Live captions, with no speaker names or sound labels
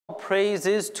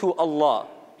praises to Allah.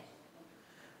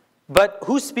 But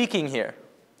who's speaking here?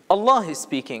 Allah is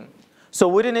speaking. So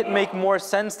wouldn't it make more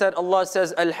sense that Allah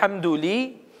says,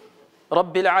 Alhamdulillah,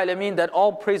 Rabbil Alameen, that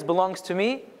all praise belongs to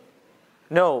me?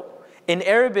 No. In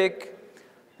Arabic,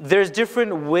 there's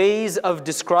different ways of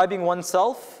describing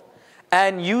oneself,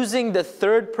 and using the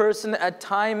third person at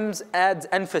times adds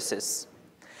emphasis.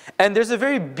 And there's a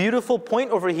very beautiful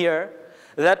point over here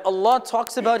that Allah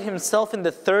talks about Himself in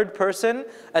the third person,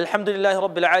 Alhamdulillah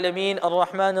Rabbil Alameen,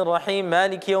 Ar-Rahman Ar-Rahim,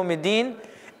 Maliki Yawmiddin,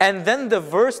 and then the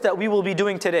verse that we will be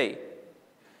doing today.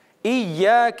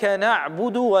 إِيَّاكَ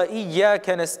نَعْبُدُ وَإِيَّاكَ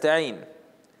نَسْتَعِينُ.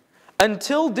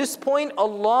 Until this point,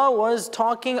 Allah was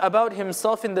talking about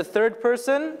Himself in the third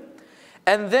person,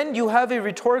 and then you have a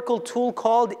rhetorical tool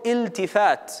called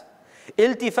iltifat.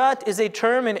 Iltifat is a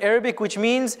term in Arabic which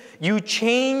means you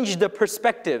change the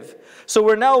perspective. So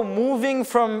we're now moving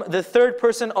from the third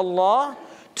person Allah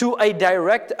to a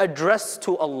direct address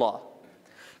to Allah.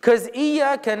 Because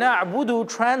إِيَّاكَ نَعْبُدُ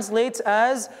translates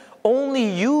as only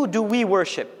you do we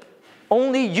worship.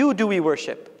 Only you do we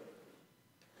worship.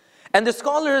 And the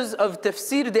scholars of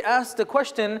tafsir, they ask the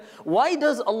question, why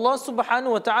does Allah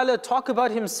subhanahu wa ta'ala talk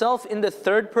about Himself in the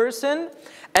third person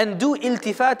and do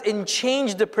iltifat and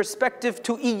change the perspective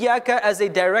to iyaka as a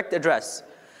direct address?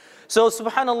 So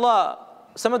subhanallah,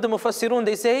 some of the mufassirun,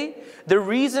 they say, the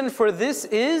reason for this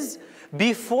is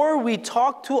before we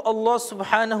talk to Allah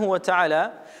subhanahu wa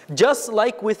ta'ala, just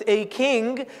like with a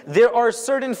king, there are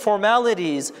certain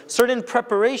formalities, certain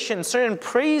preparations, certain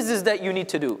praises that you need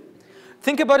to do.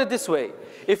 Think about it this way.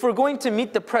 If we're going to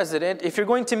meet the president, if you're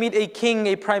going to meet a king,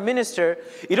 a prime minister,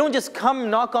 you don't just come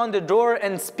knock on the door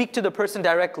and speak to the person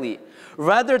directly.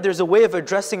 Rather, there's a way of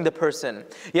addressing the person.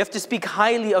 You have to speak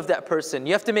highly of that person.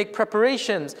 You have to make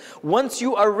preparations once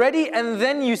you are ready, and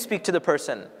then you speak to the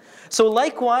person. So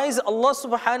likewise, Allah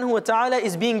subhanahu wa ta'ala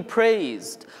is being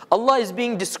praised. Allah is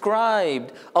being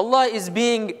described. Allah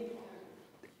subhanahu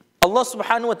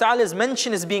wa ta'ala's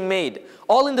mention is being made.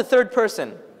 All in the third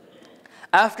person.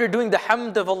 After doing the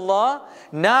hamd of Allah,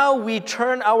 now we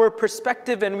turn our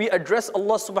perspective and we address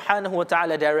Allah subhanahu wa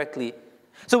ta'ala directly.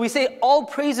 So we say all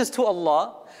praises to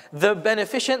Allah, the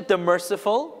beneficent, the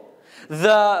merciful,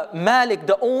 the Malik,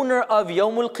 the owner of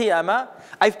Yawmul Qiyamah.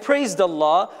 I've praised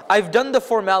Allah, I've done the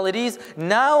formalities,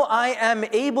 now I am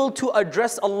able to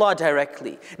address Allah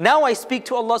directly. Now I speak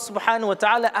to Allah subhanahu wa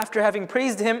ta'ala after having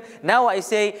praised Him. Now I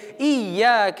say,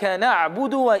 إِيَّاكَ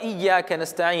نَعْبُدُ وَإِيَّاكَ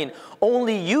نَسْتَعِينُ.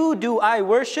 Only you do I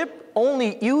worship,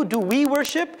 only you do we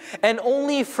worship, and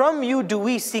only from you do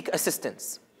we seek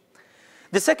assistance.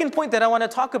 The second point that I want to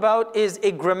talk about is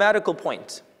a grammatical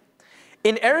point.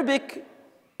 In Arabic,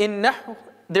 in Nahu,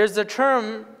 there's a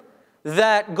term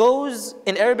that goes,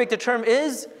 in Arabic the term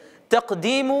is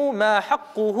تَقْدِيمُ مَا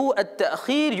حَقُّهُ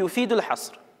التَّأْخِيرُ يُفِيدُ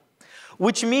الْحَصْرِ,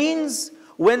 which means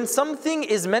when something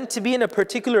is meant to be in a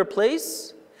particular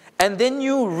place and then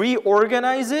you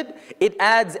reorganize it, it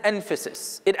adds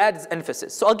emphasis. It adds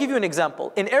emphasis. So I'll give you an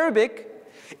example. In Arabic,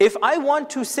 if I want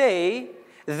to say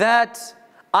that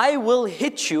I will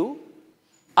hit you,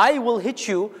 I will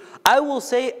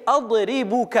say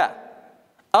أَضْرِبُكَ.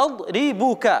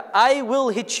 أَضْرِبُكَ, I will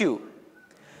hit you.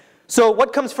 So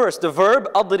what comes first? The verb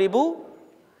أضرب,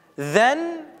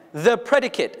 then the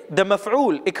predicate, the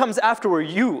maf'ul, it comes afterward,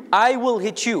 you, I will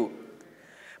hit you.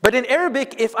 But in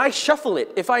Arabic, if I shuffle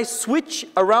it, if I switch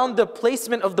around the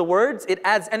placement of the words, it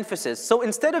adds emphasis. So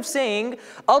instead of saying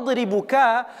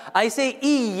أضربك, I say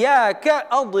إياك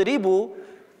أضرب,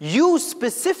 you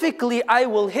specifically I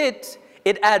will hit,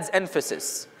 it adds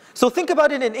emphasis. So think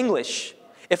about it in English.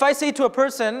 If I say to a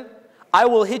person, I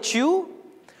will hit you,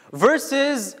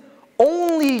 versus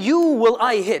only you will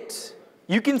I hit.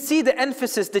 You can see the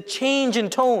emphasis, the change in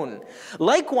tone.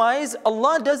 Likewise,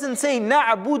 Allah doesn't say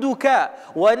نَعْبُدُكَ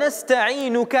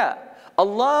وَنَسْتَعِينُكَ.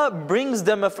 Allah brings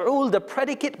the maf'ul, the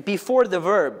predicate, before the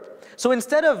verb. So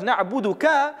instead of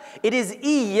نَعْبُدُكَ, it is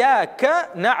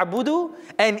إِيَّاكَ نَعْبُدُ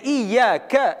and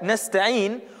إِيَّاكَ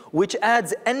نَسْتَعِين, which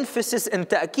adds emphasis and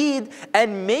ta'keed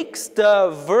and makes the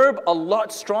verb a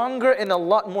lot stronger and a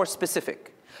lot more specific.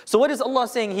 So what is Allah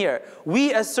saying here?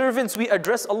 We as servants, we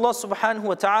address Allah subhanahu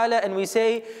wa ta'ala and we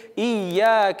say,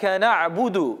 إِيَّاكَ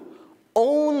نَعْبُدُ.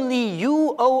 Only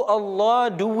you, O Allah,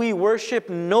 do we worship,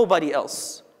 nobody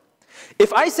else.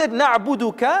 If I said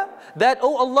نَعْبُدُكَ, that,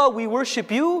 oh Allah, we worship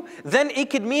you, then it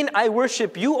could mean I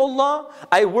worship you, Allah,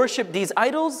 I worship these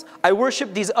idols, I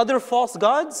worship these other false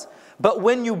gods. But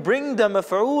when you bring the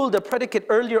maf'ul, the predicate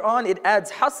earlier on, it adds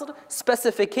hasr,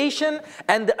 specification,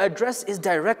 and the address is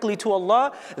directly to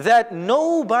Allah, that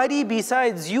nobody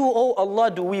besides you, O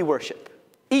Allah, do we worship.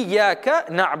 إِيَّاكَ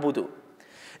نَعْبُدُ.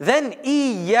 Then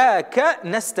إِيَّاكَ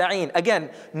نَسْتَعِينَ.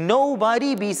 Again,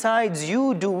 nobody besides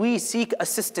you do we seek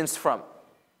assistance from.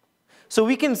 So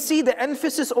we can see the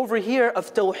emphasis over here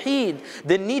of tawheed,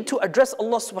 the need to address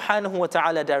Allah subhanahu wa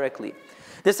ta'ala directly.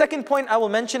 The second point I will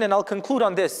mention, and I'll conclude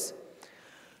on this.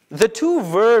 The two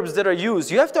verbs that are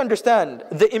used, you have to understand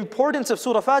the importance of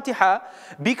Surah Fatiha,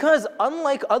 because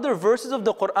unlike other verses of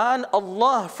the Quran,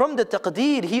 Allah from the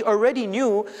taqdeer, He already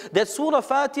knew that Surah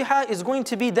Fatiha is going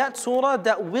to be that surah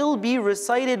that will be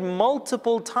recited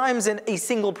multiple times in a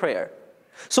single prayer.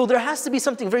 So there has to be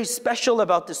something very special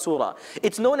about this surah.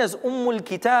 It's known as Ummul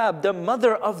Kitab, the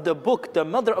mother of the book, the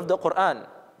mother of the Quran.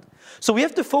 So we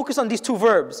have to focus on these two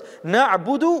verbs,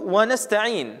 na'budu wa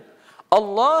nasta'in.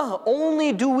 Allah,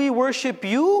 only do we worship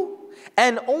you,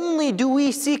 and only do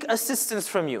we seek assistance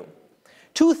from you.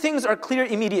 Two things are clear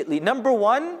immediately. Number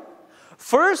one,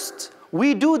 first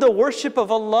we do the worship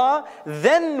of Allah,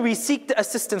 then we seek the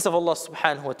assistance of Allah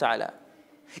subhanahu wa ta'ala.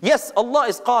 Yes, Allah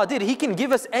is qadir, He can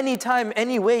give us any time,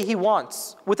 any way He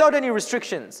wants, without any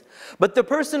restrictions. But the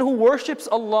person who worships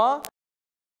Allah,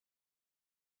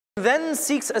 then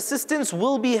seeks assistance,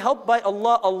 will be helped by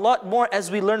Allah a lot more, as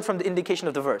we learn from the indication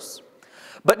of the verse.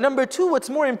 But number two, what's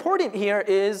more important here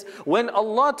is when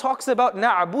Allah talks about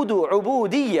na'budu,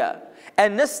 ubudiyya,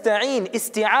 and nasta'in,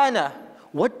 isti'ana,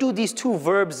 what do these two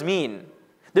verbs mean?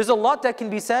 There's a lot that can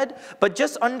be said, but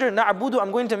just under na'budu,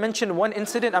 I'm going to mention one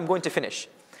incident, I'm going to finish.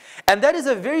 And that is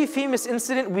a very famous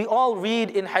incident we all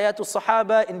read in Hayatul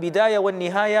Sahaba, in Bidayah wa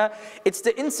Nihaya. It's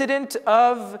the incident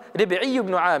of Rabi'i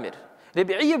ibn Amir.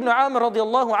 Rabi'i ibn Amir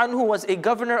radiallahu anhu was a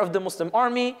governor of the Muslim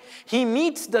army. He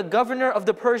meets the governor of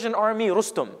the Persian army,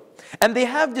 Rustum. And they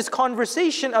have this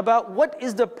conversation about what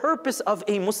is the purpose of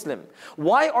a Muslim.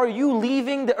 Why are you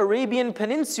leaving the Arabian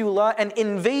Peninsula and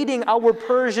invading our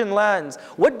Persian lands?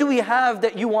 What do we have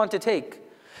that you want to take?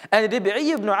 And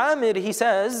Rabi'i ibn Amir, he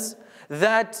says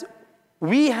that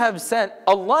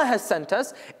Allah has sent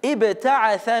us,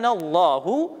 ibta'athana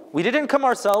Allahu. We didn't come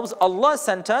ourselves, Allah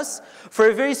sent us for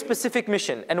a very specific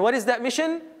mission. And what is that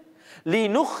mission?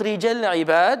 لِنُخْرِجَ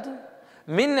الْعِبَادِ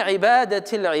مِنْ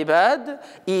عِبَادَةِ الْعِبَادِ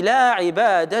إِلَىٰ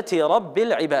عِبَادَةِ رَبِّ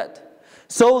الْعِبَادِ.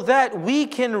 So that we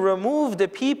can remove the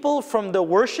people from the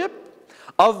worship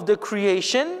of the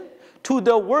creation to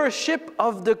the worship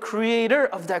of the creator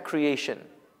of that creation.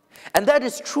 And that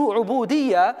is true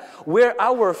ubudiyyah, where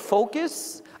our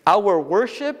focus, our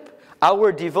worship,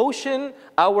 our devotion,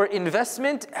 our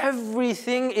investment,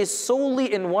 everything is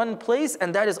solely in one place,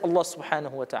 and that is Allah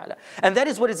subhanahu wa ta'ala. And that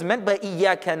is what is meant by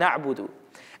إِيَّاكَ نَعْبُدُ.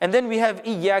 And then we have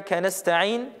إِيَّاكَ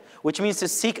نَسْتَعِينَ, which means to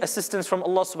seek assistance from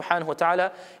Allah subhanahu wa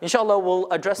ta'ala. Inshallah, we'll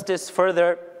address this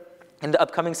further in the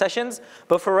upcoming sessions.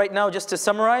 But for right now, just to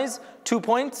summarize, 2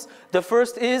 points. The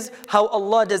first is how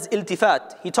Allah does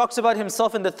iltifat. He talks about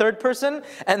Himself in the third person,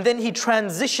 and then He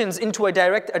transitions into a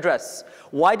direct address.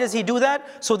 Why does He do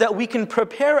that? So that we can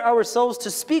prepare ourselves to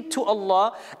speak to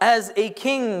Allah as a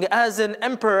king, as an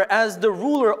emperor, as the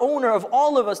ruler, owner of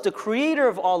all of us, the creator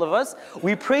of all of us.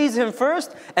 We praise Him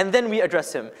first, and then we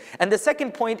address Him. And the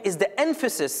second point is the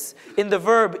emphasis in the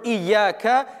verb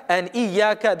iyyaka and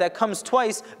iyyaka that comes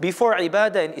twice before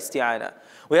ibadah and isti'ana.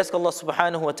 We ask Allah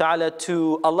subhanahu wa ta'ala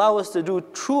to allow us to do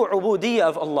true ubudiyyah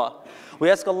of Allah. We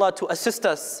ask Allah to assist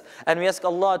us, and we ask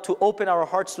Allah to open our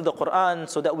hearts to the Quran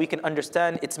so that we can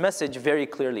understand its message very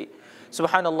clearly.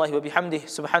 Subhanallah wa bihamdih,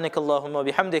 subhanakallahumma wa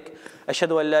bihamdik,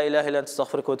 ashhadu an la ilaha illa anta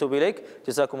astaghfiruka wa atubu ilayk.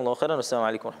 Jazakumullahu khairan,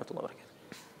 wassalamu alaikum wa rahmatullahi wa barakatuh.